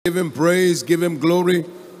Give him praise, give him glory,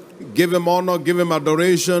 give him honor, give him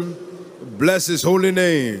adoration. Bless his holy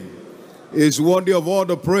name. He is worthy of all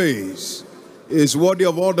the praise. He is worthy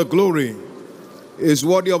of all the glory. He is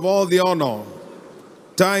worthy of all the honor.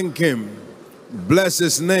 Thank him. Bless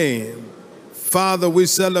his name. Father, we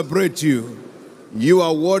celebrate you. You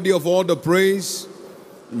are worthy of all the praise.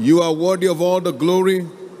 You are worthy of all the glory.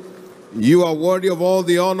 You are worthy of all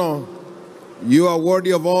the honor. You are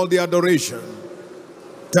worthy of all the adoration.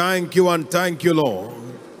 Thank you and thank you, Lord.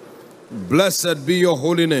 Blessed be your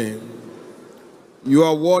holy name. You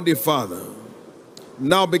are worthy, Father.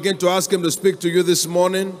 Now begin to ask him to speak to you this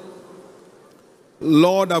morning.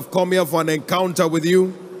 Lord, I've come here for an encounter with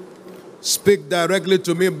you. Speak directly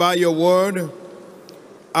to me by your word.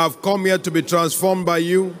 I've come here to be transformed by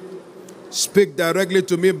you. Speak directly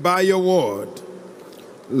to me by your word.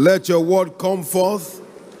 Let your word come forth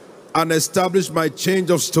and establish my change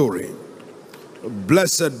of story.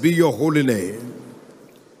 Blessed be your holy name.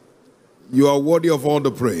 You are worthy of all the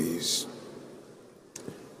praise.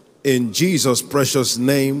 In Jesus' precious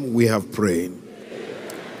name we have prayed.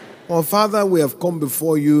 Oh, Father, we have come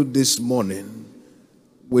before you this morning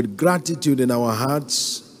with gratitude in our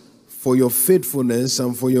hearts for your faithfulness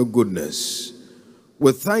and for your goodness.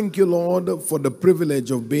 We thank you, Lord, for the privilege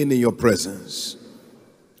of being in your presence.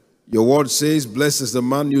 Your word says, blessed is the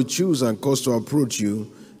man you choose and cause to approach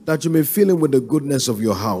you, that you may fill him with the goodness of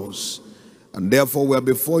your house. And therefore we are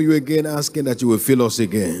before you again, asking that you will fill us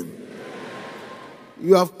again.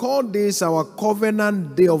 You have called this our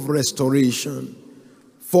covenant day of restoration.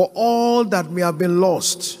 For all that may have been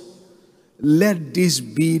lost, let this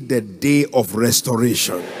be the day of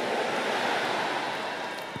restoration.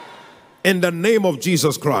 In the name of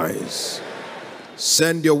Jesus Christ,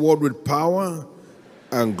 send your word with power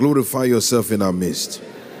and glorify yourself in our midst.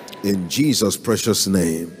 In Jesus' precious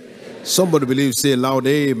name. Somebody believe, say loud,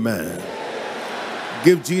 amen.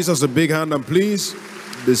 Give Jesus a big hand and please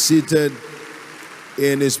be seated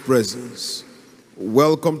in his presence.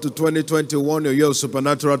 Welcome to 2021, your year of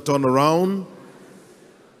supernatural turnaround.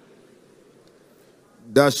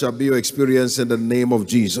 That shall be your experience in the name of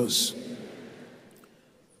Jesus.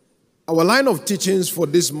 Our line of teachings for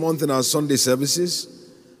this month in our Sunday services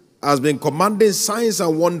has been commanding signs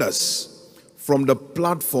and wonders from the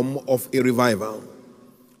platform of a revival.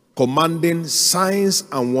 Commanding signs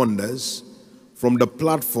and wonders from the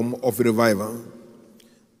platform of a revival.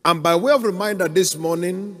 And by way of reminder this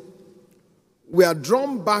morning, we are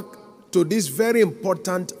drawn back to this very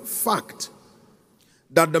important fact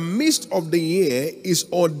that the midst of the year is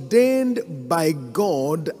ordained by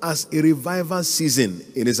God as a revival season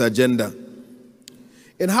in his agenda.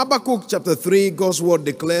 In Habakkuk chapter 3, God's word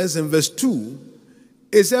declares in verse 2,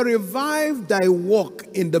 it says, revive thy work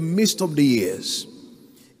in the midst of the years.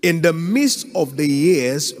 In the midst of the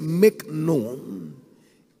years, make known.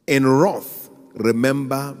 In wrath,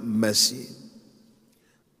 remember mercy.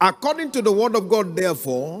 According to the word of God,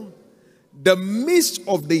 therefore, the midst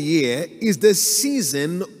of the year is the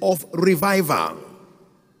season of revival.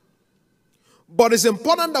 But it's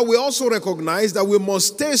important that we also recognize that we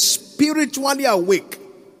must stay spiritually awake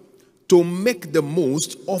to make the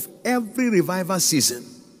most of every revival season.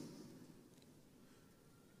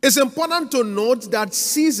 It's important to note that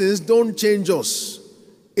seasons don't change us.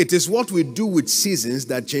 It is what we do with seasons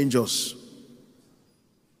that change us.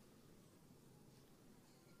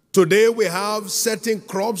 Today we have certain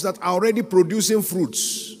crops that are already producing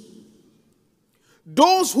fruits.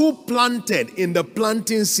 Those who planted in the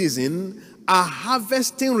planting season are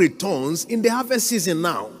harvesting returns in the harvest season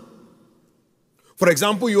now. For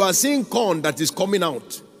example, you are seeing corn that is coming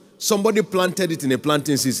out. Somebody planted it in a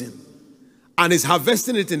planting season and is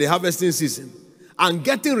harvesting it in the harvesting season and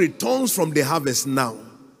getting returns from the harvest now.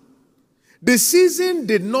 The season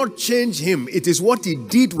did not change him. It is what he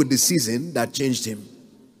did with the season that changed him.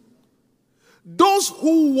 Those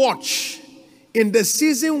who watch in the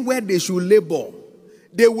season where they should labor,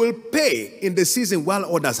 they will pay in the season while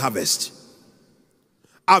others harvest.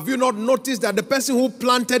 Have you not noticed that the person who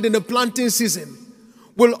planted in the planting season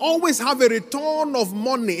will always have a return of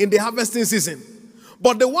money in the harvesting season?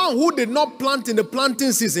 But the one who did not plant in the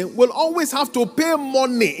planting season will always have to pay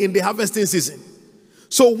money in the harvesting season.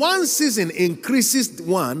 So one season increases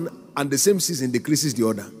one and the same season decreases the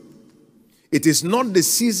other. It is not the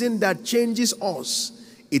season that changes us.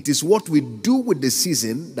 It is what we do with the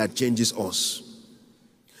season that changes us.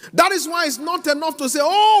 That is why it's not enough to say,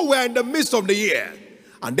 oh, we're in the midst of the year,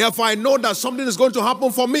 and therefore I know that something is going to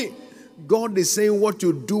happen for me. God is saying what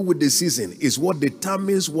you do with the season is what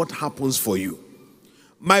determines what happens for you.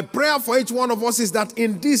 My prayer for each one of us is that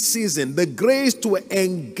in this season, the grace to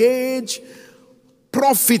engage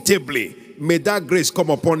profitably. May that grace come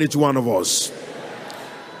upon each one of us.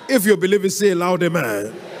 If you believe it, say loud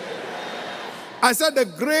amen. I said the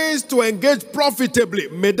grace to engage profitably.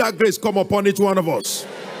 May that grace come upon each one of us.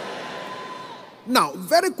 Now,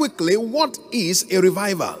 very quickly, what is a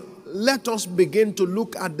revival? Let us begin to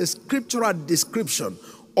look at the scriptural description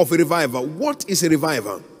of a revival. What is a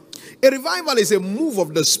revival? A revival is a move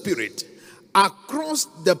of the Spirit across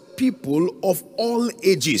the people of all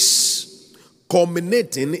ages,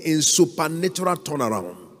 culminating in supernatural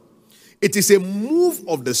turnaround. It is a move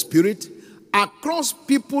of the Spirit across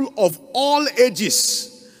people of all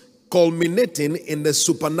ages, culminating in the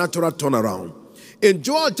supernatural turnaround. In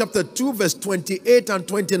Joel chapter 2, verse 28 and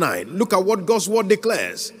 29, look at what God's word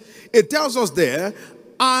declares. It tells us there,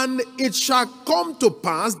 and it shall come to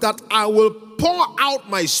pass that I will pour out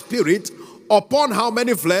my Spirit upon how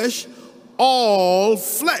many flesh? All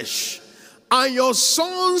flesh. And your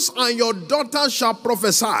sons and your daughters shall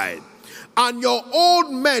prophesy, and your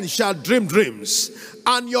old men shall dream dreams,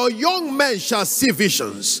 and your young men shall see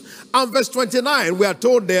visions. And verse 29, we are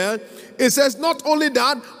told there, it says, not only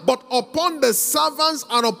that, but upon the servants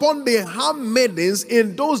and upon the handmaidens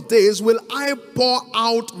in those days will I pour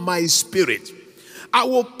out my Spirit. I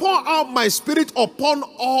will pour out my Spirit upon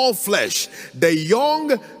all flesh, the young,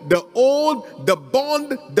 the old, the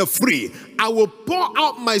bond, the free. I will pour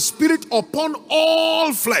out my Spirit upon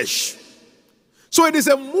all flesh. So it is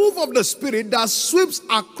a move of the Spirit that sweeps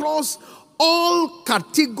across all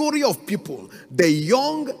category of people, the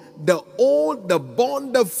young, the old, the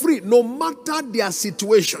born, the free, no matter their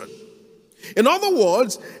situation. In other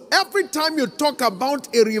words, every time you talk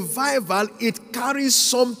about a revival, it carries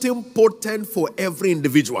something potent for every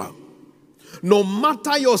individual. No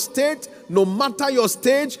matter your state, no matter your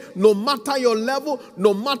stage, no matter your level,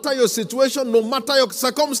 no matter your situation, no matter your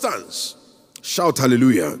circumstance. Shout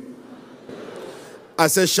hallelujah. I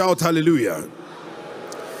said shout hallelujah.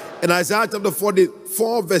 In Isaiah chapter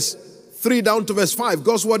 44, verse 3 down to verse 5,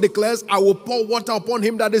 God's word declares, I will pour water upon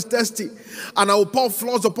him that is thirsty, and I will pour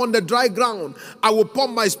floods upon the dry ground. I will pour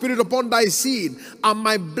my Spirit upon thy seed, and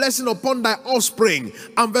my blessing upon thy offspring.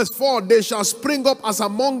 And verse 4, they shall spring up as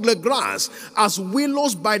among the grass, as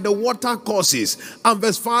willows by the water courses. And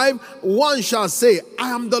verse 5, one shall say,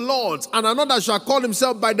 I am the Lord's, and another shall call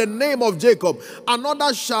himself by the name of Jacob.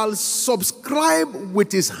 Another shall subscribe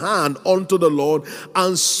with his hand unto the Lord,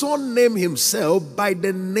 and so name himself by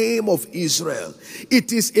the name of Israel.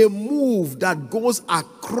 It is a move that goes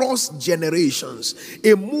across generations,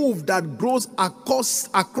 a move that grows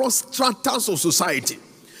across stratas of society.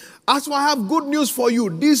 As I have good news for you,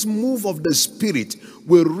 this move of the Spirit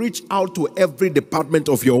will reach out to every department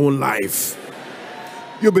of your own life.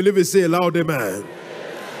 You believe it? Say loud amen.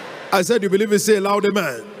 I said you believe it? Say loud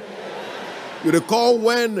amen. You recall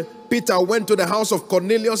when Peter went to the house of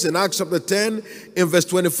Cornelius in Acts chapter 10, in verse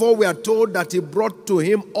 24, we are told that he brought to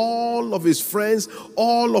him all of his friends,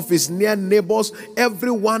 all of his near neighbors,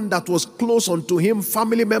 everyone that was close unto him,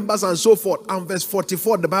 family members and so forth. And verse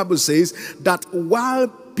 44, the Bible says that while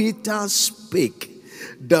Peter spake,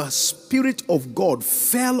 the Spirit of God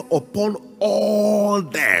fell upon all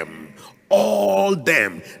them,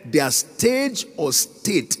 their stage or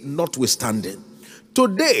state notwithstanding.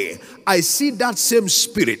 Today, I see that same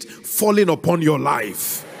Spirit falling upon your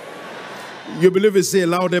life. You believe it? Say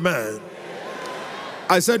loud amen.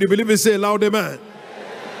 I said you believe it? Say loud amen.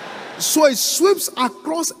 So it sweeps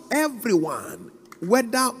across everyone,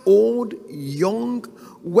 whether old, young,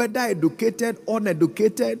 whether educated,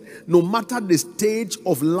 uneducated, no matter the stage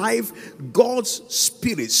of life, God's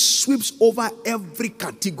Spirit sweeps over every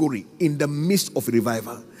category in the midst of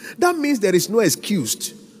revival. That means there is no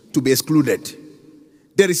excuse to be excluded.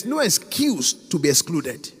 There is no excuse to be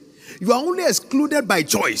excluded. You are only excluded by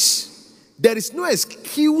choice. There is no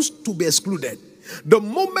excuse to be excluded. The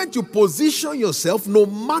moment you position yourself, no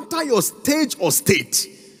matter your stage or state,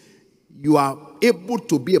 you are able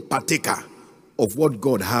to be a partaker of what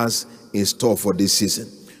God has in store for this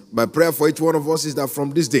season. My prayer for each one of us is that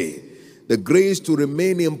from this day, the grace to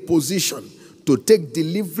remain in position to take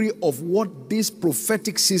delivery of what this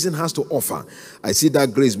prophetic season has to offer. I see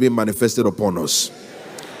that grace being manifested upon us.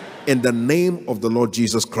 In the name of the Lord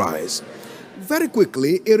Jesus Christ. Very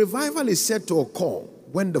quickly, a revival is said to occur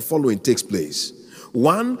when the following takes place.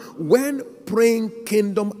 One, when praying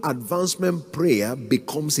kingdom advancement prayer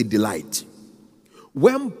becomes a delight.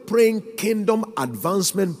 When praying kingdom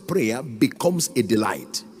advancement prayer becomes a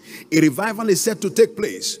delight. A revival is said to take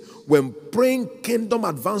place when praying kingdom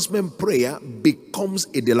advancement prayer becomes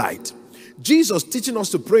a delight. Jesus teaching us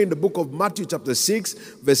to pray in the book of Matthew chapter 6,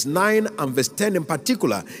 verse 9 and verse 10 in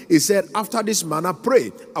particular. He said, after this manner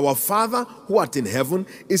pray, our Father who art in heaven,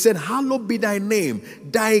 he said, hallowed be thy name.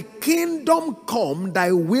 Thy kingdom come,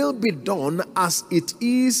 thy will be done as it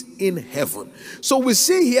is in heaven. So we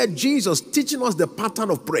see here Jesus teaching us the pattern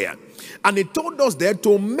of prayer. And he told us there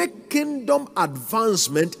to make kingdom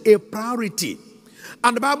advancement a priority.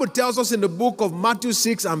 And the Bible tells us in the book of Matthew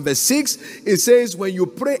 6 and verse 6, it says, when you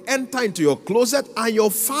pray, enter into your closet, and your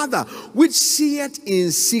Father, which seeth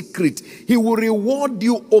in secret, he will reward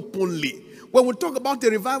you openly. When we talk about the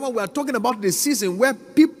revival, we are talking about the season where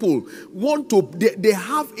people want to, they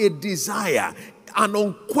have a desire, an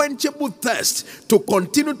unquenchable thirst to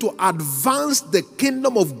continue to advance the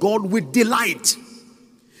kingdom of God with delight.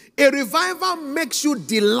 A revival makes you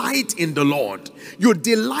delight in the Lord. You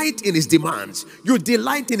delight in his demands. You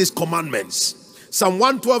delight in his commandments. Psalm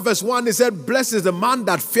 112 verse 1, he said, blessed is the man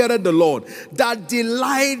that feared the Lord, that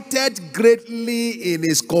delighted greatly in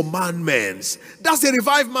his commandments. That's a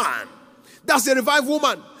revived man. That's a revived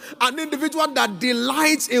woman. An individual that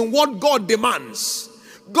delights in what God demands.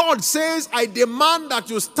 God says, I demand that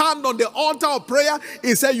you stand on the altar of prayer.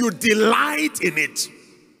 He said, you delight in it.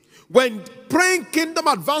 When praying kingdom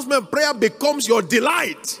advancement prayer becomes your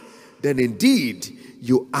delight, then indeed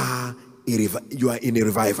you are in a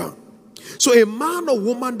revival. So a man or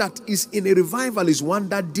woman that is in a revival is one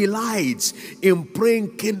that delights in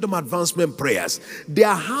praying kingdom advancement prayers.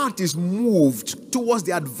 Their heart is moved towards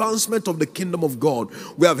the advancement of the kingdom of God.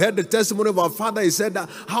 We have heard the testimony of our father. He said that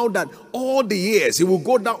how that all the years he will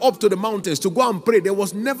go down up to the mountains to go and pray. There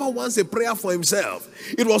was never once a prayer for himself.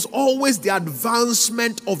 It was always the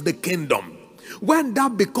advancement of the kingdom. When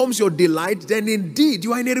that becomes your delight, then indeed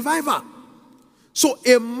you are in a revival. So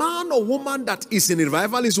a man or woman that is in a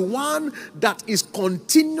revival is one that is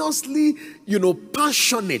continuously,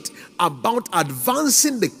 passionate about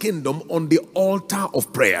advancing the kingdom on the altar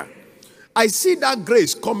of prayer. I see that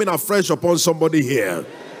grace coming afresh upon somebody here.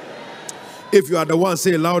 If you are the one,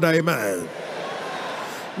 say louder, amen.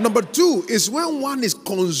 Number two is when one is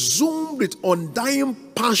consumed with undying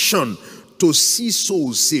passion to see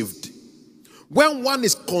souls saved. When one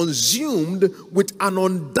is consumed with an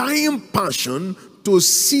undying passion to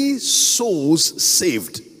see souls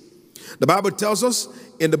saved. The Bible tells us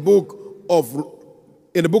in the book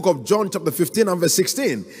of John chapter 15 and verse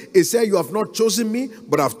 16, it says, you have not chosen me,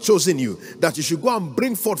 but I have chosen you, that you should go and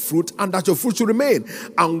bring forth fruit, and that your fruit should remain.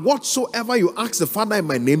 And whatsoever you ask the Father in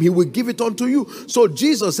my name, he will give it unto you. So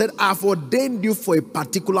Jesus said, I have ordained you for a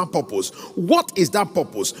particular purpose. What is that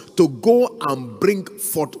purpose? To go and bring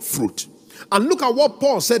forth fruit. And look at what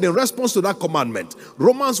Paul said in response to that commandment.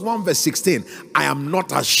 Romans 1 verse 16. I am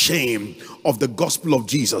not ashamed of the gospel of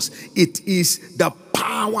Jesus. It is the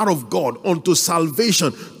power of God unto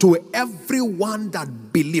salvation to everyone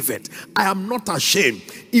that believeth. I am not ashamed.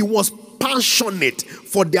 He was passionate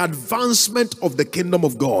for the advancement of the kingdom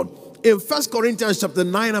of God. In 1 Corinthians chapter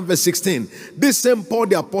 9 and verse 16, this same Paul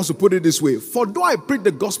the apostle put it this way: for though I preach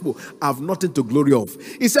the gospel, I have nothing to glory of.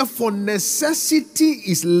 He said, for necessity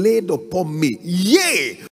is laid upon me.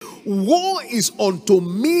 Yea, woe is unto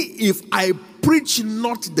me if I preach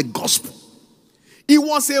not the gospel. He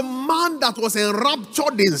was a man that was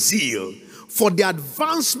enraptured in zeal for the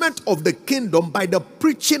advancement of the kingdom by the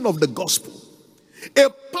preaching of the gospel. A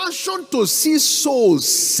passion to see souls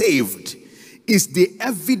saved is the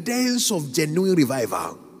evidence of genuine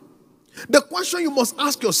revival. The question you must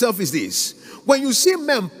ask yourself is this: when you see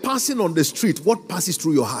men passing on the street, what passes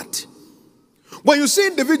through your heart? When you see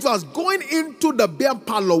individuals going into the beer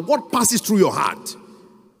parlor, what passes through your heart?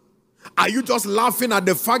 Are you just laughing at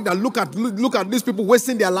the fact that look at these people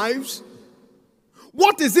wasting their lives?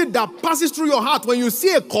 What is it that passes through your heart when you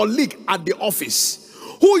see a colleague at the office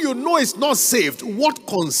who you know is not saved? What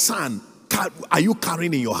concern are you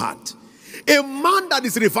carrying in your heart? A man that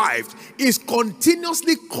is revived is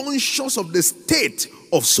continuously conscious of the state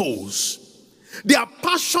of souls. They are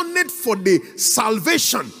passionate for the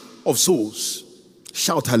salvation of souls.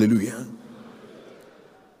 Shout hallelujah.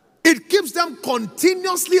 It keeps them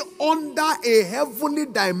continuously under a heavenly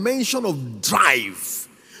dimension of drive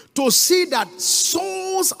to see that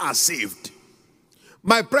souls are saved.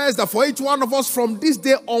 My prayer is that for each one of us from this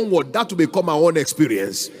day onward, that will become our own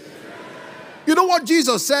experience. You know what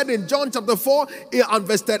Jesus said in John chapter 4 and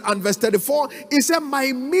verse 34? He said,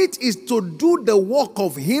 my meat is to do the work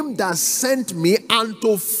of him that sent me and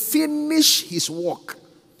to finish his work.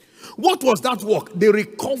 What was that work? The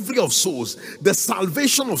recovery of souls, the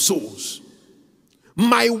salvation of souls.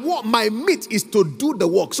 My meat is to do the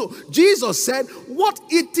work. So Jesus said, what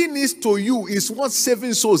eating is to you is what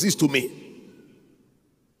saving souls is to me.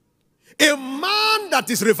 A man that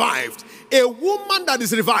is revived, a woman that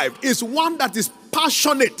is revived, is one that is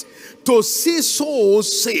passionate to see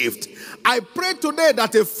souls saved. I pray today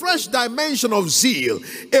that a fresh dimension of zeal,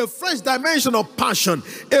 a fresh dimension of passion,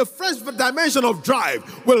 a fresh dimension of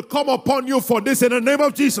drive will come upon you for this in the name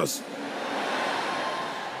of Jesus.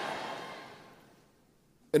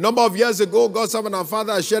 A number of years ago, God's servant and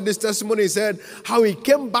father shared this testimony. He said how he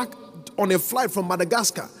came back on a flight from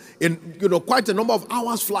Madagascar in quite a number of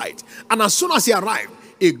hours flight. And as soon as he arrived,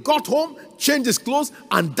 he got home, changed his clothes,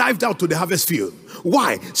 and dived out to the harvest field.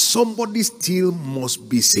 Why? Somebody still must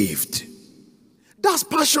be saved. That's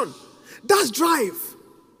passion. That's drive.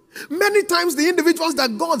 Many times the individuals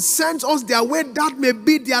that God sends us their way, that may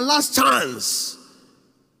be their last chance.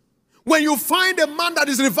 When you find a man that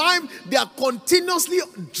is revived, they are continuously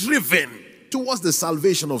driven towards the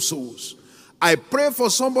salvation of souls. I pray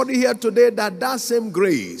for somebody here today that same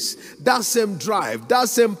grace, that same drive, that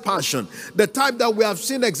same passion, the type that we have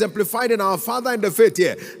seen exemplified in our father in the faith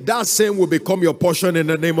here, that same will become your portion in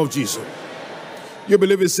the name of Jesus. You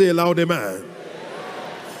believe it? Say aloud, amen.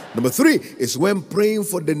 Number 3 is when praying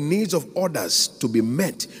for the needs of others to be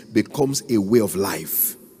met becomes a way of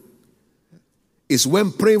life. It's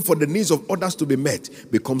when praying for the needs of others to be met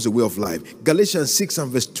becomes a way of life. Galatians 6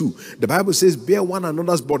 and verse 2. The Bible says, bear one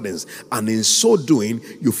another's burdens, and in so doing,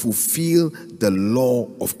 you fulfill the law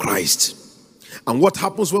of Christ. And what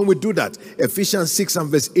happens when we do that? Ephesians 6 and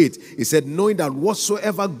verse 8. He said, knowing that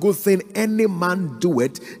whatsoever good thing any man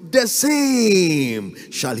doeth, the same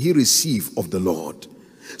shall he receive of the Lord.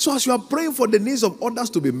 So as you are praying for the needs of others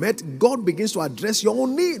to be met, God begins to address your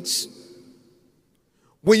own needs.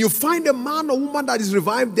 When you find a man or woman that is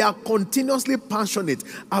revived, they are continuously passionate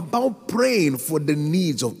about praying for the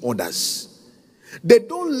needs of others. They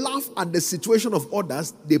don't laugh at the situation of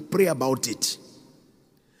others, they pray about it.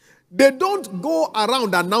 They don't go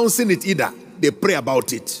around announcing it either, they pray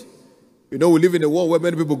about it. We live in a world where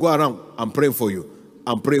many people go around, I'm praying for you,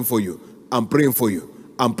 I'm praying for you, I'm praying for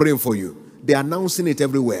you, I'm praying for you. They're announcing it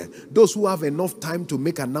everywhere. Those who have enough time to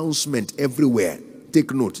make announcement everywhere,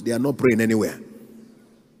 take note, they are not praying anywhere.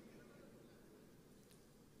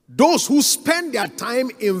 Those who spend their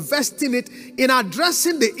time investing it in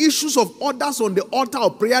addressing the issues of others on the altar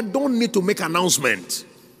of prayer don't need to make announcement.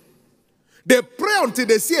 They pray until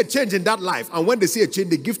they see a change in that life, and when they see a change,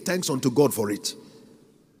 they give thanks unto God for it.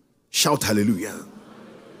 Shout hallelujah.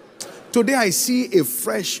 Today I see a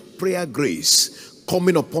fresh prayer grace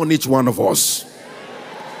coming upon each one of us.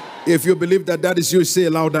 If you believe that is you, say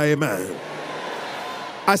louder amen.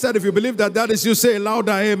 I said if you believe that is you, say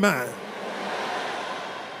louder amen.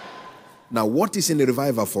 Now, what is in a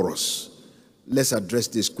revival for us? Let's address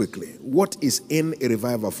this quickly. What is in a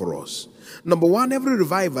revival for us? Number 1, every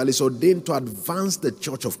revival is ordained to advance the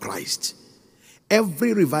church of Christ.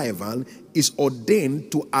 Every revival is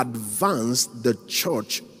ordained to advance the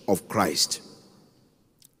church of Christ.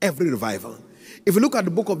 Every revival. If you look at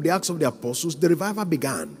the book of the Acts of the Apostles, the revival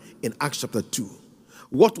began in Acts chapter 2.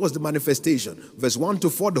 What was the manifestation? Verse 1 to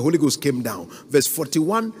 4, the Holy Ghost came down. Verse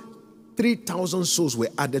 41, 3,000 souls were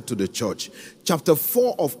added to the church. Chapter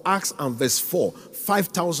 4 of Acts and verse 4,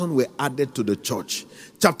 5,000 were added to the church.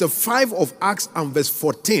 Chapter 5 of Acts and verse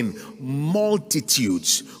 14,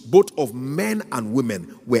 multitudes, both of men and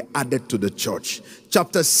women, were added to the church.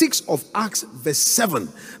 Chapter 6 of Acts verse 7,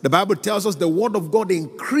 the Bible tells us the word of God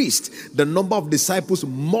increased. The number of disciples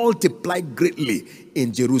multiplied greatly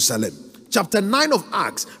in Jerusalem. Chapter 9 of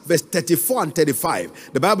Acts, verse 34 and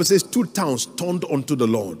 35, the Bible says 2 towns turned unto the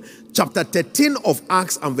Lord. Chapter 13 of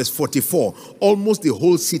Acts and verse 44, almost the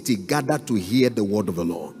whole city gathered to hear the word of the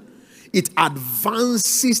Lord. It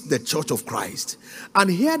advances the church of Christ. And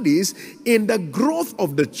hear this, in the growth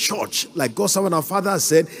of the church, like God's servant our Father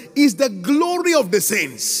said, is the glory of the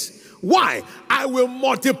saints. Why? I will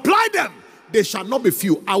multiply them. They shall not be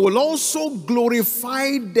few. I will also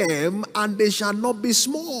glorify them, and they shall not be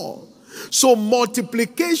small. So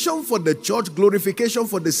multiplication for the church, glorification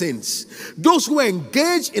for the saints. Those who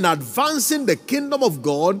engage in advancing the kingdom of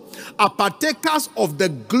God are partakers of the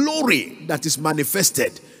glory that is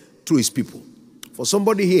manifested through his people. For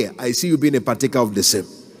somebody here, I see you being a partaker of the same.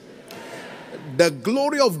 The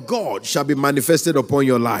glory of God shall be manifested upon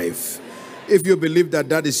your life. If you believe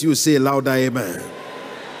that is you, say louder amen.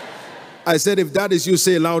 I said if that is you,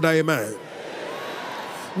 say louder amen.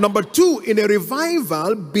 Number 2, in a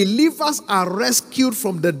revival, believers are rescued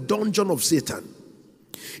from the dungeon of Satan.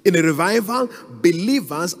 In a revival,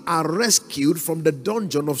 believers are rescued from the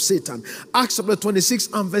dungeon of Satan. Acts chapter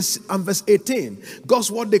 26 and verse 18. God's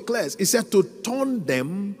word declares, it said to turn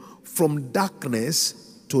them from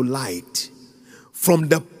darkness to light, from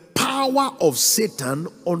the power power of Satan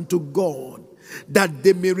unto God, that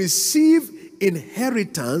they may receive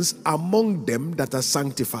inheritance among them that are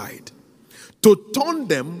sanctified, to turn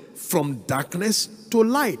them from darkness to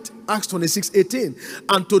light, Acts 26:18,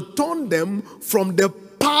 and to turn them from the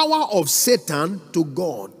power of Satan to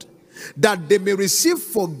God, that they may receive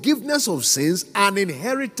forgiveness of sins and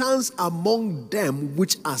inheritance among them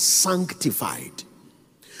which are sanctified.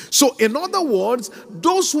 So, in other words,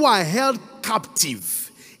 those who are held captive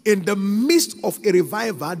in the midst of a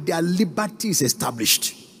revival, their liberty is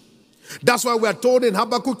established. That's why we are told in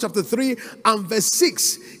Habakkuk chapter 3 and verse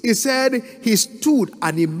 6, he said, he stood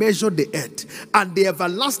and he measured the earth, and the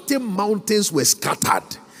everlasting mountains were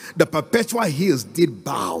scattered. The perpetual hills did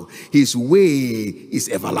bow. His way is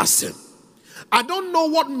everlasting. I don't know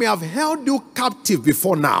what may have held you captive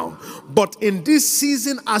before now, but in this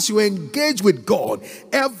season, as you engage with God,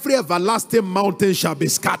 every everlasting mountain shall be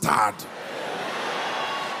scattered.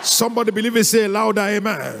 Somebody believe it, say louder,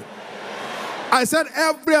 amen. I said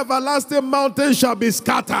every everlasting mountain shall be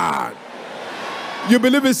scattered. You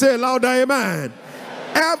believe it, say louder, amen.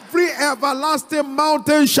 Every everlasting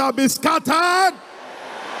mountain shall be scattered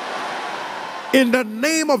in the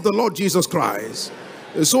name of the Lord Jesus Christ.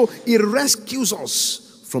 So he rescues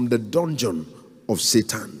us from the dungeon of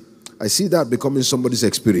Satan. I see that becoming somebody's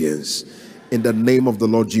experience in the name of the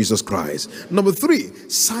Lord Jesus Christ. Number 3,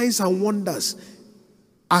 signs and wonders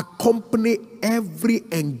accompany every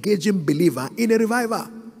engaging believer in a revival.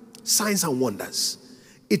 Signs and wonders.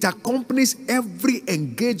 It accompanies every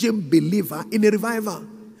engaging believer in a revival.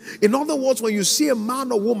 In other words, when you see a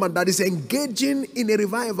man or woman that is engaging in a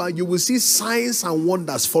revival, you will see signs and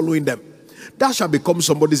wonders following them. That shall become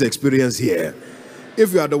somebody's experience here.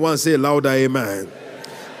 If you are the one, say louder, amen.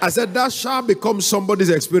 I said that shall become somebody's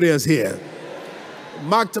experience here.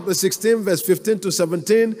 Mark chapter 16 verse 15 to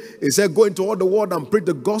 17, it said, go into all the world and preach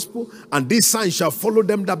the gospel, and these signs shall follow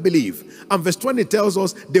them that believe. And verse 20 tells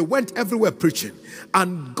us they went everywhere preaching,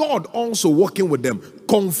 and God also working with them,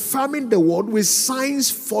 confirming the word with signs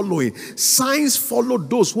following. Signs follow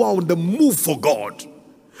those who are on the move for God.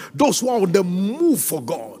 Those who are on the move for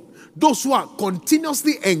God. Those who are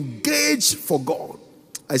continuously engaged for God.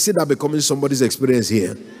 I see that becoming somebody's experience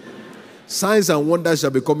here. Signs and wonders shall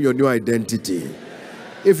become your new identity.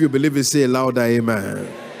 If you believe it, say louder, amen.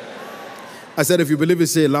 I said, if you believe it,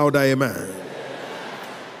 say louder, amen.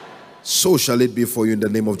 So shall it be for you in the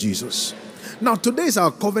name of Jesus. Now, today is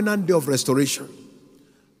our covenant day of restoration.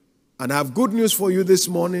 And I have good news for you this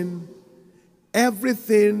morning.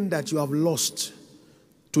 Everything that you have lost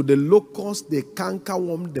to the locust, the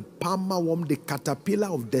cankerworm, the palmer worm, the caterpillar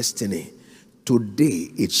of destiny,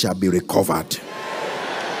 today it shall be recovered.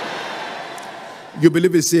 You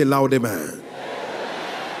believe it, say loud, amen.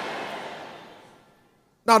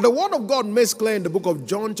 Now, the word of God makes clear in the book of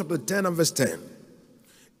John chapter 10 and verse 10.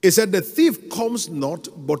 It said, the thief comes not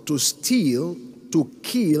but to steal, to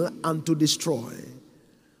kill, and to destroy.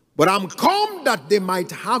 But I'm come that they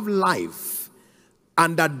might have life,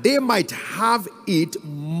 and that they might have it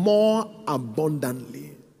more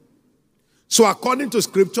abundantly. So according to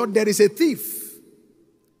scripture, there is a thief.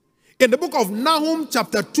 In the book of Nahum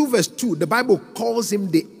chapter 2 verse 2, the Bible calls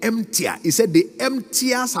him the emptier. He said the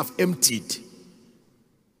emptiers have emptied.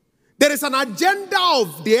 There is an agenda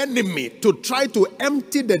of the enemy to try to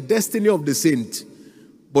empty the destiny of the saint.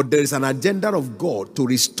 But there is an agenda of God to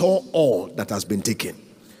restore all that has been taken.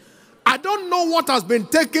 I don't know what has been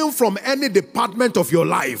taken from any department of your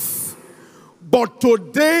life, but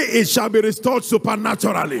today it shall be restored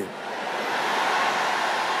supernaturally.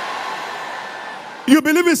 You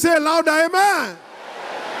believe it? Say louder, amen.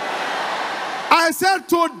 I said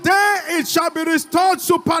today it shall be restored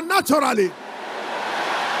supernaturally.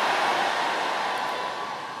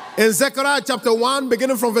 In Zechariah chapter 1,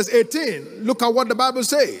 beginning from verse 18, look at what the Bible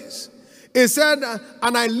says. It said,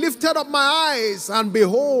 and I lifted up my eyes, and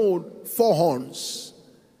behold, 4 horns.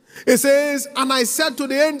 It says, and I said to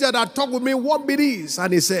the angel that talked with me, what be these?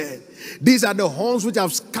 And he said, these are the horns which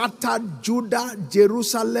have scattered Judah,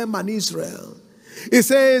 Jerusalem, and Israel. It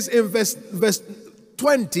says in verse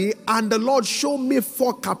 20, and the Lord showed me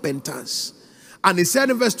 4 carpenters. And he said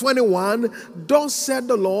in verse 21, thus said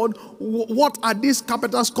the Lord, what are these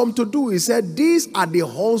carpenters come to do? He said, these are the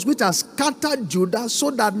horns which have scattered Judah, so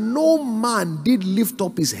that no man did lift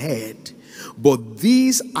up his head. But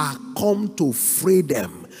these are come to free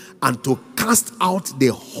them and to cast out the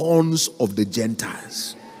horns of the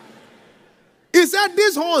Gentiles. He said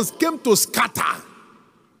these horns came to scatter.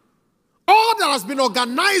 All that has been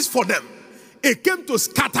organized for them, it came to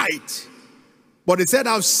scatter it. But he said,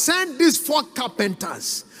 I've sent these 4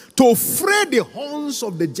 carpenters to fray the horns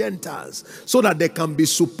of the Gentiles so that there can be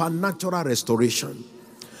supernatural restoration.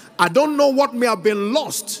 I don't know what may have been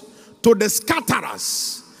lost to the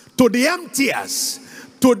scatterers, to the emptiers,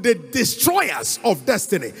 to the destroyers of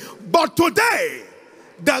destiny. But today,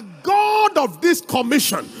 the God of this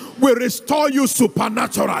commission will restore you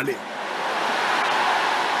supernaturally.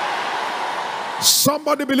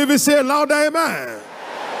 Somebody believe it, say louder, amen.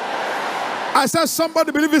 I said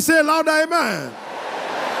somebody believe it, say louder, amen.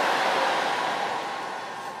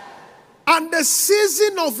 And the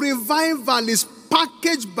season of revival is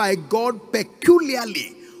packaged by God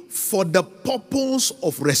peculiarly for the purpose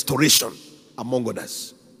of restoration, among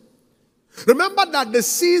others. Remember that the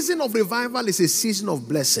season of revival is a season of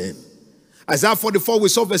blessing. Isaiah 44, we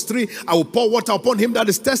saw verse 3. I will pour water upon him that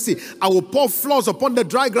is thirsty. I will pour floods upon the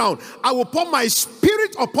dry ground. I will pour my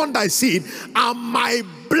spirit upon thy seed and my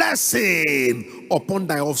blessing upon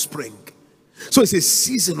thy offspring. So it's a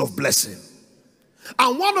season of blessing.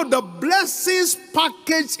 And one of the blessings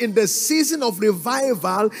packaged in the season of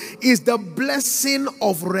revival is the blessing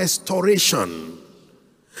of restoration.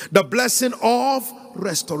 The blessing of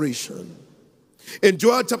restoration. In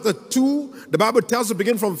Joel chapter 2, the Bible tells us,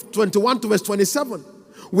 begin from 21 to verse 27.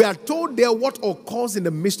 We are told there what occurs in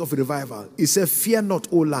the midst of a revival. It says, fear not,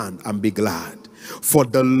 O land, and be glad, for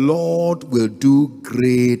the Lord will do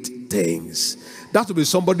great things. That will be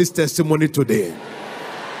somebody's testimony today.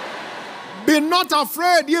 Be not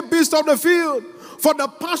afraid, ye beasts of the field, for the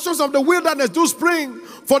pastures of the wilderness do spring.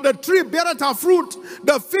 For the tree beareth her fruit,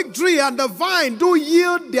 the fig tree and the vine do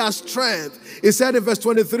yield their strength. It said in verse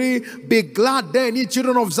 23, be glad then, ye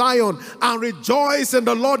children of Zion, and rejoice in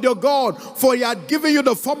the Lord your God, for he had given you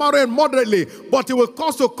the former rain moderately, but he will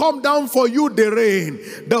cause to come down for you the rain,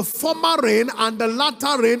 the former rain and the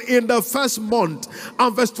latter rain in the first month.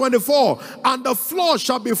 And verse 24, and the floor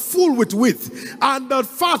shall be full with wheat, and the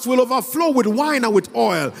fats will overflow with wine and with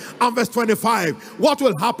oil. And verse 25, what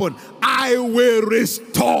will happen? I will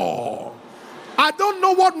restore. I don't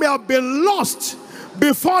know what may have been lost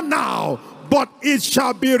before now, but it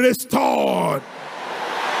shall be restored.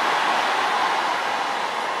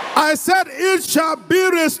 I said it shall be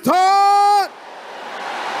restored.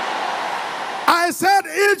 I said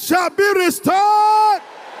it shall be restored.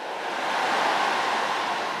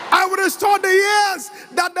 I will restore the years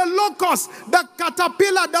that the locust, the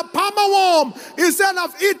caterpillar, the palmer worm instead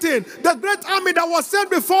of eating, the great army that was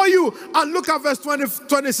sent before you. And look at verse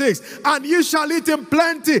 26. And ye shall eat in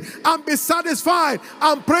plenty and be satisfied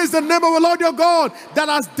and praise the name of the Lord your God that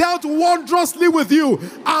has dealt wondrously with you.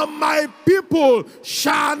 And my people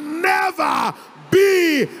shall never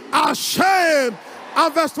be ashamed.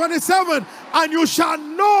 And verse 27, and you shall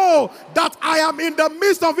know that I am in the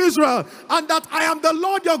midst of Israel, and that I am the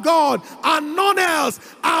Lord your God, and none else,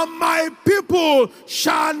 and my people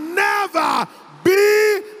shall never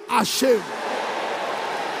be ashamed.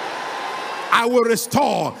 I will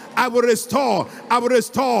restore, I will restore, I will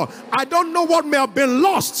restore. I don't know what may have been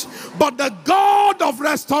lost, but the God of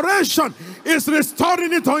restoration is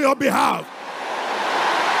restoring it on your behalf.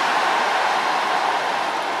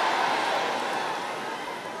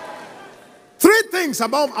 Three things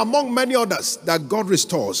among many others that God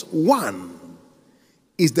restores. One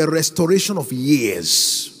is the restoration of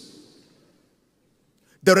years.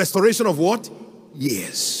 The restoration of what?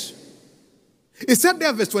 Years. It said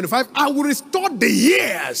there in verse 25, I will restore the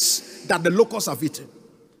years that the locusts have eaten.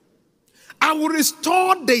 I will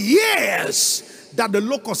restore the years that the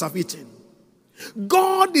locusts have eaten.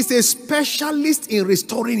 God is a specialist in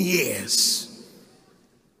restoring years.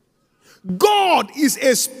 God is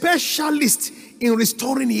a specialist in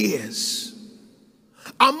restoring years.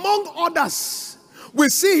 Among others, we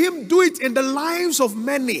see him do it in the lives of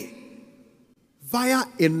many via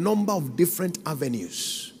a number of different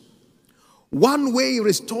avenues. One way he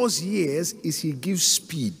restores years is he gives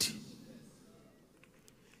speed.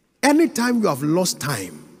 Anytime you have lost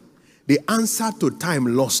time, the answer to time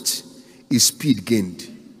lost is speed gained.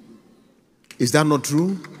 Is that not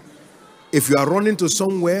true? If you are running to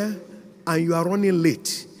somewhere and you are running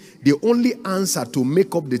late, the only answer to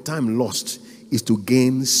make up the time lost is to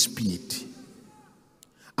gain speed.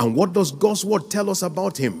 And what does God's word tell us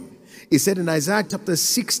about him? It said in Isaiah chapter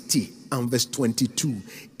 60 and verse 22,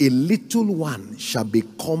 a little one shall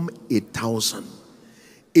become 1,000.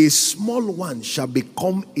 A small one shall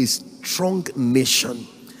become a strong nation.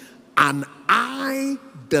 And I,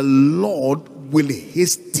 the Lord, will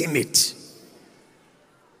hasten it.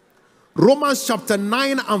 Romans chapter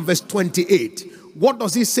 9 and verse 28. What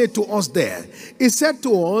does he say to us there? He said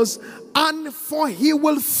to us, and for he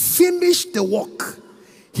will finish the work.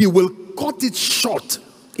 He will cut it short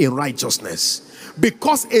in righteousness,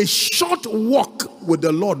 because a short walk will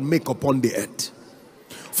the Lord make upon the earth.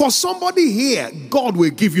 For somebody here, God will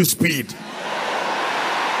give you speed.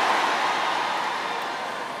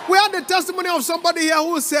 We had the testimony of somebody here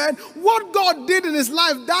who said what God did in his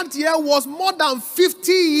life that year was more than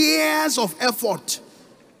 50 years of effort.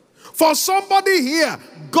 For somebody here,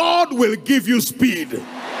 God will give you speed.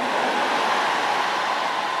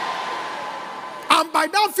 And by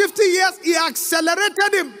that 50 years, he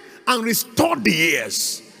accelerated him and restored the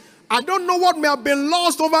years. I don't know what may have been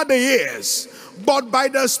lost over the years, but by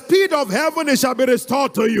the speed of heaven, it shall be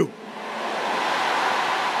restored to you.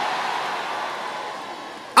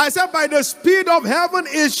 I said, by the speed of heaven,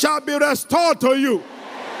 it shall be restored to you.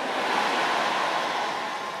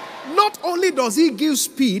 Not only does he give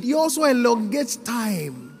speed, he also elongates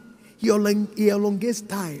time. He elongates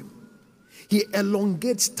time. He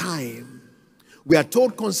elongates time. We are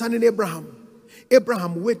told concerning Abraham.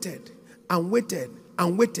 Abraham waited and waited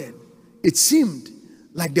and waited. It seemed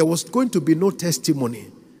like there was going to be no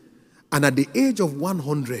testimony. And at the age of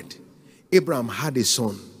 100, Abraham had a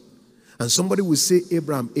son. And somebody will say,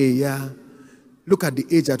 Abraham, yeah, look at the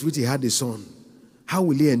age at which he had a son. How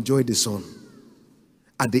will he enjoy the son?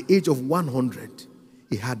 At the age of 100,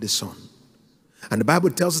 he had the son. And the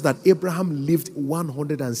Bible tells us that Abraham lived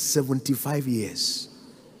 175 years.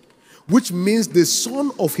 Which means the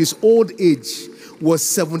son of his old age was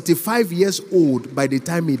 75 years old by the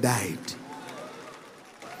time he died.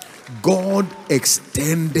 God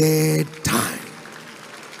extended time.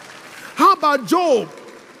 How about Job?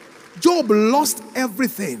 Job lost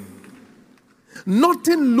everything.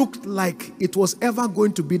 Nothing looked like it was ever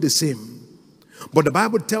going to be the same. But the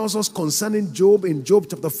Bible tells us concerning Job in Job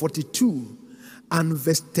chapter 42 and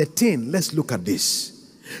verse 13. Let's look at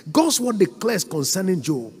this. God's word declares concerning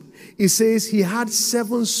Job. It says he had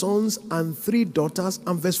 7 sons and 3 daughters.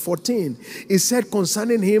 And verse 14, it said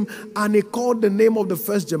concerning him, and he called the name of the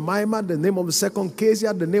first Jemimah, the name of the second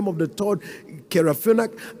Kezia, the name of the third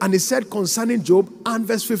Keraphonak. And he said concerning Job, and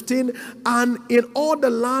verse 15, and in all the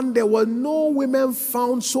land there were no women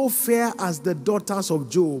found so fair as the daughters of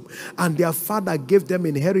Job, and their father gave them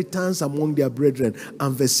inheritance among their brethren.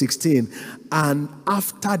 And verse 16, and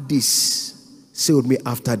after this, say with me,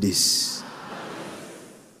 after this,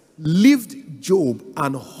 lived Job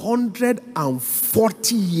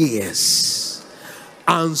 140 years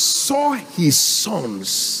and saw his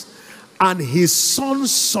sons and his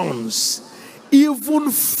sons' sons,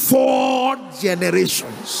 even 4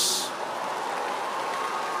 generations.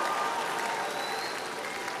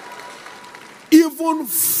 Even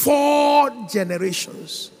 4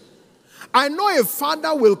 generations. I know a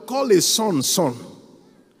father will call his son, son,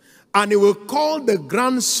 and he will call the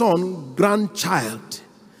grandson, grandchild.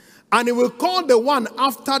 And he will call the one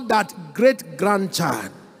after that great-grandchild.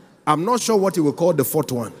 I'm not sure what he will call the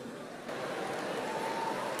 4th one.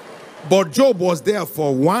 But Job was there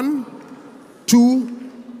for 1, 2,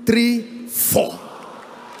 3, 4.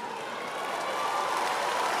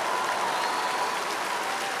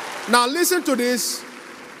 Now listen to this.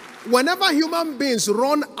 Whenever human beings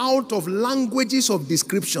run out of languages of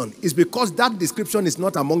description, it's because that description is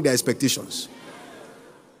not among their expectations.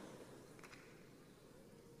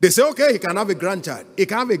 They say, okay, he can have a grandchild. He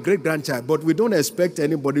can have a great-grandchild, but we don't expect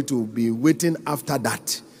anybody to be waiting after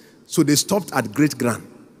that. So they stopped at great-grand.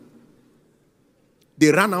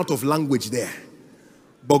 They ran out of language there.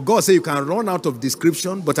 But God said, you can run out of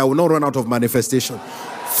description, but I will not run out of manifestation.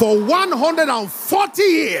 For 140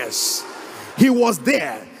 years, he was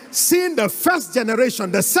there, seeing the first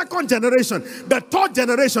generation, the second generation, the third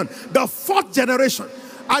generation, the 4th generation.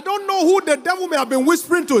 I don't know who the devil may have been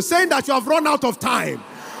whispering to, saying that you have run out of time.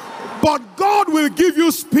 But God will give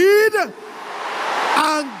you speed,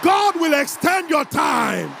 and God will extend your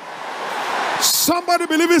time. Somebody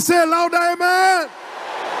believe it, say louder, amen.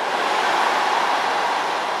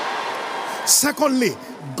 Secondly,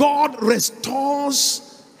 God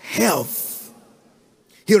restores health.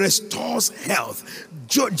 He restores health.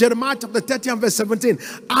 Jeremiah chapter 30 and verse 17.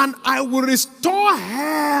 And I will restore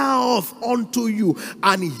health unto you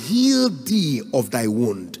and heal thee of thy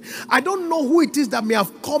wound. I don't know who it is that may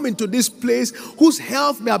have come into this place whose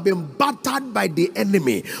health may have been battered by the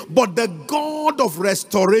enemy. But the God of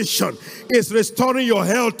restoration is restoring your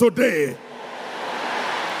health today.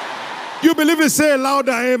 You believe it? Say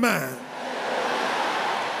louder, amen.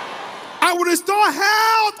 I will restore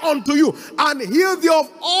health unto you and heal thee of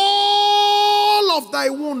all of thy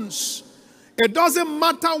wounds. It doesn't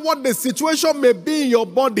matter what the situation may be in your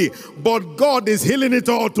body, but God is healing it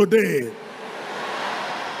all today.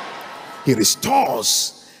 He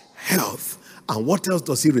restores health. And what else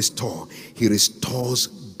does he restore? He restores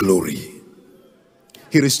glory.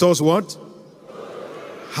 He restores what?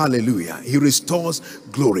 Hallelujah. He restores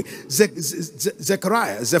glory.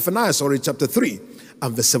 Zephaniah, chapter 3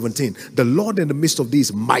 and verse 17. The Lord in the midst of thee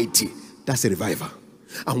is mighty. That's a revival.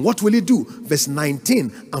 And what will he do? Verse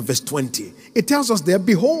 19 and verse 20. It tells us there,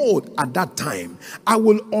 behold, at that time, I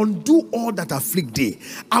will undo all that afflict thee.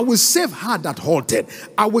 I will save her that halted.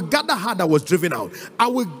 I will gather her that was driven out. I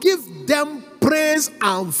will give them praise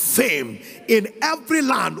and fame in every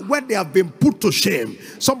land where they have been put to shame.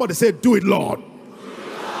 Somebody say, do it, Lord.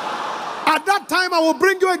 At that time I will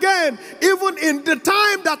bring you again, even in the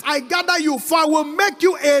time that I gather you, for I will make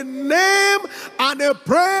you a name and a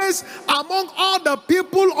praise among all the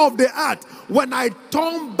people of the earth when I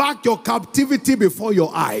turn back your captivity before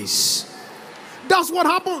your eyes. That's what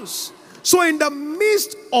happens. So in the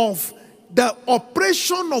midst of the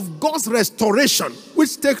operation of God's restoration,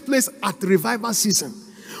 which takes place at revival season,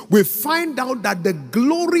 we find out that the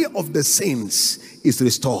glory of the saints is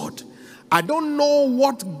restored. I don't know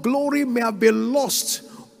what glory may have been lost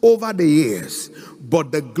over the years, but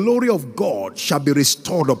the glory of God shall be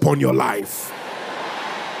restored upon your life.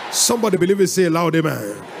 Somebody believe it, say loud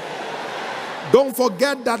amen. Don't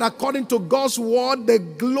forget that according to God's word, the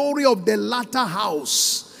glory of the latter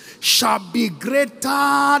house shall be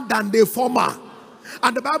greater than the former.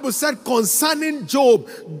 And the Bible said concerning Job,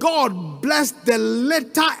 God blessed the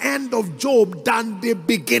latter end of Job than the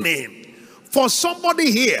beginning. For somebody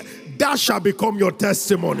here, that shall become your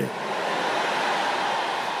testimony.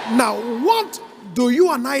 Now, what do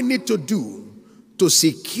you and I need to do to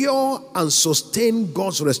secure and sustain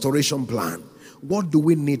God's restoration plan? What do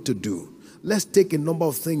we need to do? Let's take a number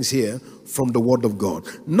of things here from the word of God.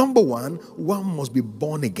 Number one must be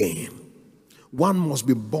born again. One must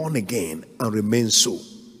be born again and remain so.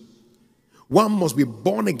 One must be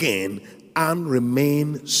born again and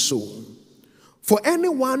remain so. For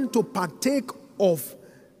anyone to partake of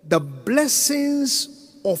the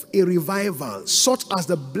blessings of a revival, such as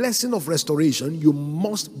the blessing of restoration, you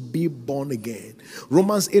must be born again.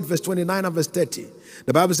 Romans 8 verse 29 and verse 30.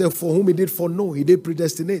 The Bible says, for whom he did foreknow, he did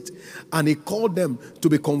predestinate, and he called them to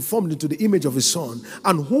be conformed into the image of his son.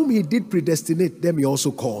 And whom he did predestinate, them he also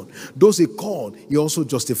called. Those he called, he also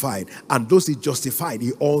justified. And those he justified,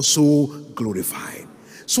 he also glorified.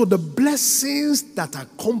 So the blessings that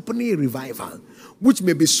accompany revival, which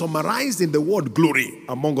may be summarized in the word glory,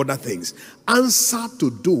 among other things, answer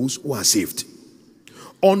to those who are saved.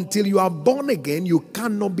 Until you are born again, you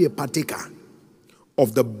cannot be a partaker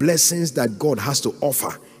of the blessings that God has to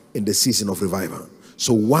offer in the season of revival.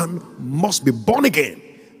 So one must be born again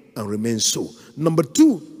and remain so. Number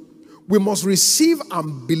two, we must receive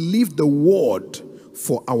and believe the word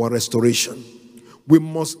for our restoration. We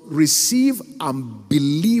must receive and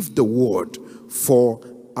believe the word for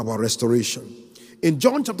our restoration. In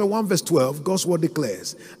John chapter 1 verse 12, God's word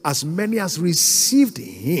declares, as many as received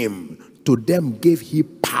him, to them gave he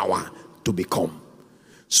power to become.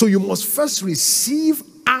 So you must first receive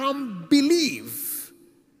and believe.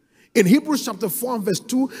 In Hebrews chapter 4 and verse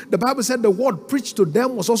 2, the Bible said the word preached to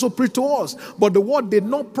them was also preached to us. But the word did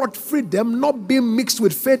not profit them, not being mixed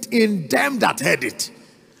with faith in them that heard it.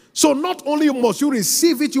 So not only must you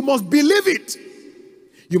receive it, you must believe it.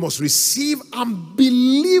 You must receive and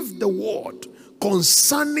believe the word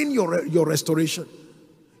concerning your restoration.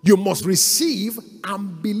 You must receive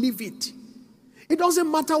and believe it. It doesn't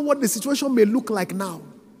matter what the situation may look like now.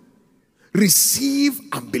 Receive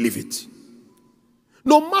and believe it.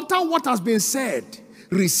 No matter what has been said,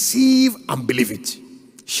 receive and believe it.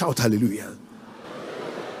 Shout hallelujah.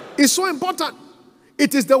 It's so important.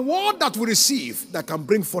 It is the word that we receive that can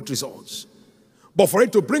bring forth results. But for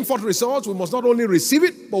it to bring forth results, we must not only receive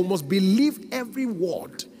it, but we must believe every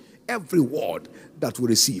word that we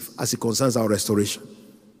receive as it concerns our restoration.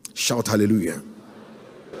 Shout hallelujah.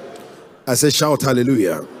 I say shout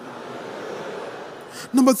hallelujah.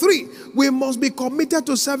 Number three, we must be committed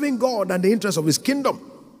to serving God and the interest of his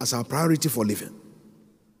kingdom as our priority for living.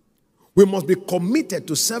 We must be committed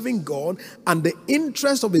to serving God and the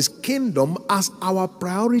interest of his kingdom as our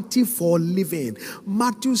priority for living.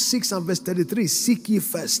 Matthew 6 and verse 33, seek ye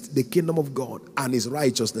first the kingdom of God and his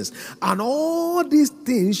righteousness, and all these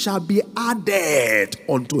things shall be added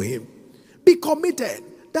unto him. Be committed.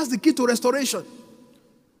 That's the key to restoration.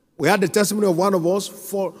 We had the testimony of one of us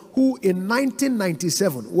for who in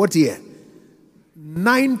 1997, what year?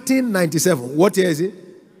 1997, what year is it?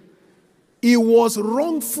 He was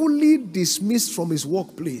wrongfully dismissed from his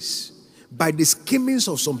workplace by the schemings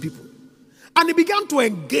of some people. And he began to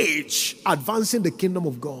engage, advancing the kingdom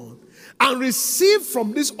of God, and received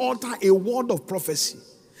from this altar a word of prophecy.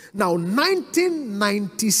 Now,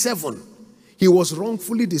 1997, he was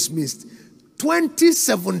wrongfully dismissed.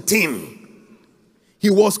 2017,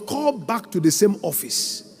 he was called back to the same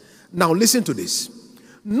office. Now listen to this.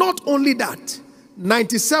 Not only that,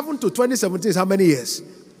 97 to 2017 is how many years?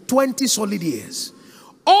 20 solid years.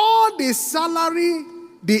 All the salary,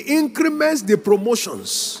 the increments, the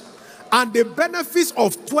promotions, and the benefits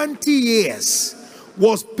of 20 years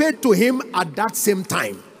was paid to him at that same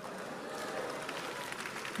time.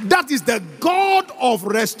 That is the God of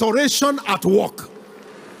restoration at work.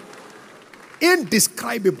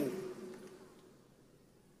 Indescribable.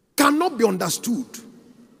 Cannot be understood.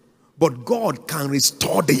 But God can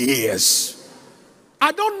restore the years.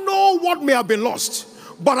 I don't know what may have been lost,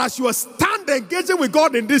 but as you stand engaging with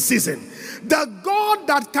God in this season, the God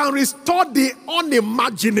that can restore the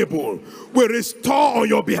unimaginable will restore on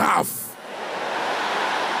your behalf.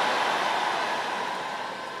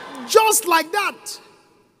 Just like that.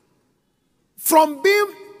 From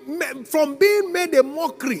being made a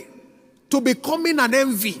mockery to becoming an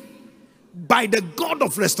envy by the God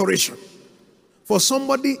of restoration. For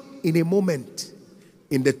somebody, in a moment,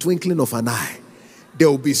 in the twinkling of an eye, there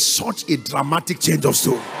will be such a dramatic change of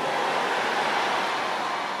story.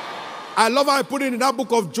 I love how I put it in that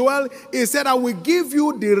book of Joel. He said, I will give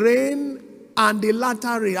you the rain and the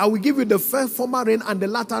latter rain. I will give you the first former rain and the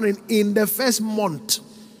latter rain in the first month.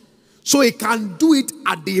 So he can do it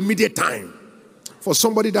at the immediate time. For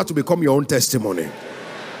somebody that to become your own testimony.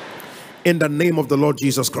 In the name of the Lord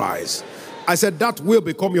Jesus Christ. I said that will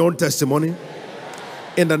become your own testimony.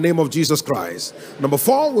 In the name of Jesus Christ. Number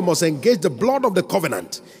 4, we must engage the blood of the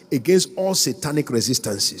covenant against all satanic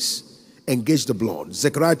resistances. Engage the blood.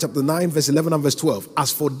 Zechariah chapter 9 verse 11 and verse 12.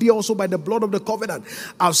 As for thee also by the blood of the covenant,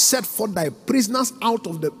 I've set forth thy prisoners out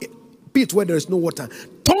of the pit where there is no water.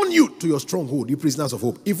 Turn you to your stronghold, you prisoners of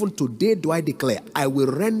hope. Even today do I declare, I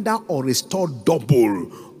will render or restore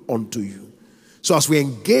double unto you. So as we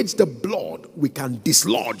engage the blood, we can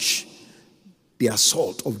dislodge the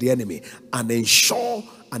assault of the enemy and ensure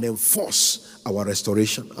and enforce our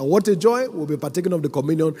restoration. And what a joy. We'll be partaking of the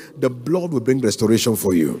communion. The blood will bring restoration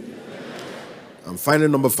for you. And finally,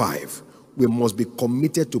 number 5, we must be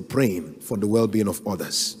committed to praying for the well-being of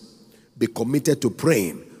others. Be committed to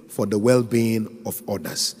praying for the well-being of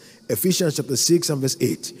others. Ephesians chapter 6 and verse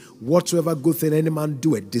 8. Whatsoever good thing any man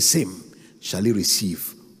doeth, the same shall he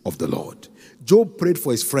receive of the Lord. Job prayed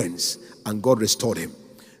for his friends and God restored him.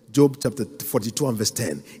 Job chapter 42 and verse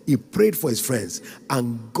 10. He prayed for his friends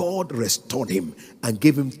and God restored him and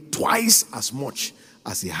gave him twice as much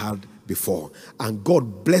as he had before. And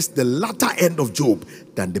God blessed the latter end of Job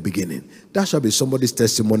than the beginning. That shall be somebody's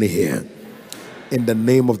testimony here. In the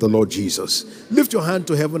name of the Lord Jesus. Lift your hand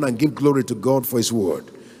to heaven and give glory to God for his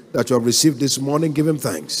word that you have received this morning. Give him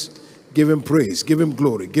thanks. Give him praise. Give him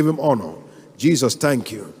glory. Give him honor. Jesus,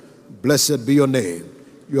 thank you. Blessed be your name.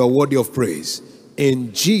 You are worthy of praise.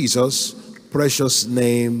 In Jesus' precious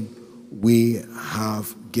name, we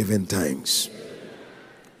have given thanks.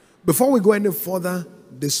 Before we go any further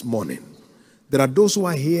this morning, there are those who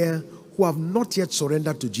are here who have not yet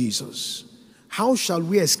surrendered to Jesus. How shall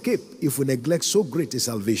we escape if we neglect so great a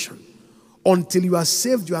salvation? Until you are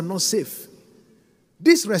saved, you are not safe.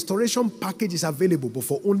 This restoration package is available, but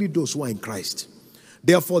for only those who are in Christ.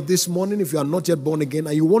 Therefore, this morning, if you are not yet born again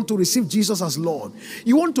and you want to receive Jesus as Lord,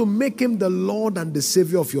 you want to make him the Lord and the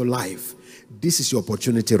Savior of your life, this is your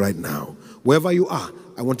opportunity right now. Wherever you are,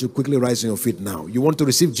 I want you to quickly rise on your feet now. You want to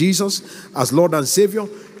receive Jesus as Lord and Savior.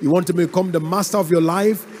 You want to become the master of your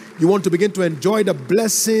life. You want to begin to enjoy the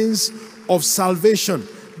blessings of salvation.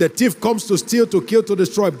 The thief comes to steal, to kill, to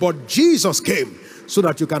destroy, but Jesus came so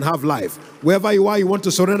that you can have life. Wherever you are, you want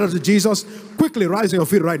to surrender to Jesus, quickly rise on your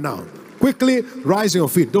feet right now. Quickly rise on your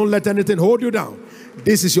feet. Don't let anything hold you down.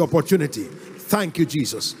 This is your opportunity. Thank you,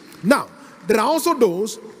 Jesus. Now, there are also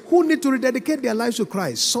those who need to rededicate their lives to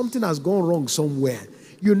Christ. Something has gone wrong somewhere.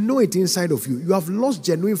 You know it inside of you. You have lost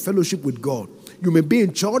genuine fellowship with God. You may be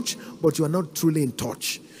in church, but you are not truly in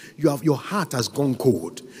touch. Your heart has gone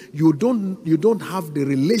cold. You don't have the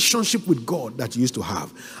relationship with God that you used to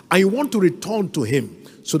have. And you want to return to him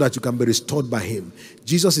so that you can be restored by him.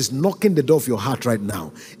 Jesus is knocking the door of your heart right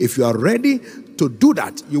now. If you are ready to do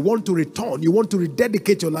that, you want to return, you want to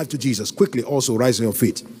rededicate your life to Jesus, quickly also rise on your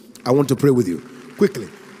feet. I want to pray with you. Quickly,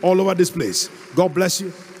 all over this place. God bless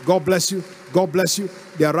you. God bless you. God bless you.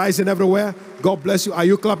 They are rising everywhere. God bless you. Are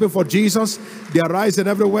you clapping for Jesus? They are rising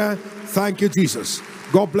everywhere. Thank you, Jesus.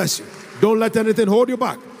 God bless you. Don't let anything hold you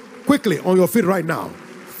back. Quickly, on your feet right now.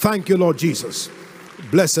 Thank you, Lord Jesus.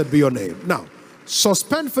 Blessed be your name. Now,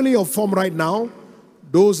 suspend filling your form right now.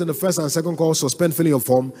 Those in the first and second call, suspend filling your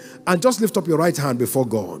form. And just lift up your right hand before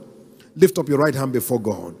God. Lift up your right hand before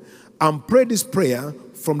God. and pray this prayer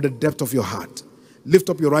from the depth of your heart. Lift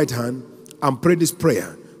up your right hand and pray this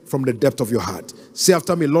prayer from the depth of your heart. Say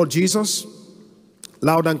after me, Lord Jesus,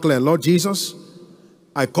 loud and clear, Lord Jesus,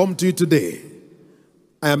 I come to you today.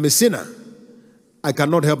 I am a sinner. I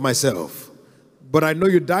cannot help myself. But I know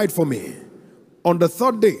you died for me. On the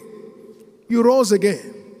third day, you rose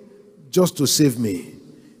again just to save me.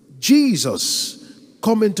 Jesus,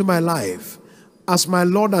 come into my life as my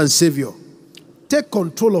Lord and Savior. Take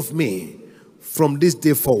control of me from this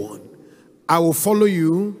day forward. I will follow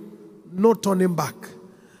you, no turning back.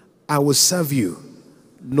 I will serve you,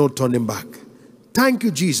 no turning back. Thank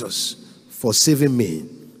you, Jesus, for saving me.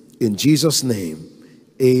 In Jesus' name,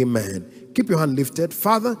 amen. Keep your hand lifted.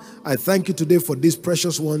 Father, I thank you today for these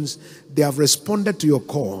precious ones. They have responded to your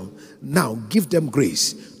call. Now, give them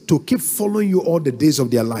grace to keep following you all the days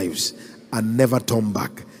of their lives and never turn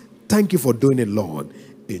back. Thank you for doing it, Lord.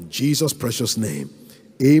 In Jesus' precious name,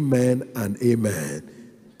 amen and amen.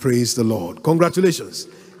 Praise the Lord. Congratulations.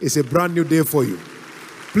 It's a brand new day for you.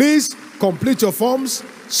 Please complete your forms,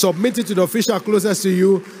 submit it to the official closest to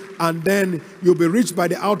you, and then you'll be reached by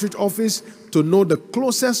the outreach office to know the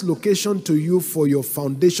closest location to you for your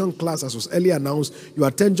foundation class. As was earlier announced, you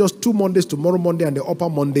attend just 2 Mondays, tomorrow Monday and the upper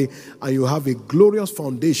Monday, and you have a glorious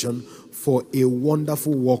foundation for a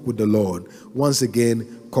wonderful walk with the Lord. Once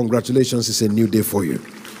again, congratulations. It's a new day for you.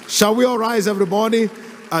 Shall we all rise, everybody,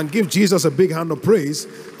 and give Jesus a big hand of praise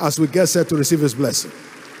as we get set to receive his blessing?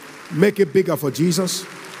 Make it bigger for Jesus.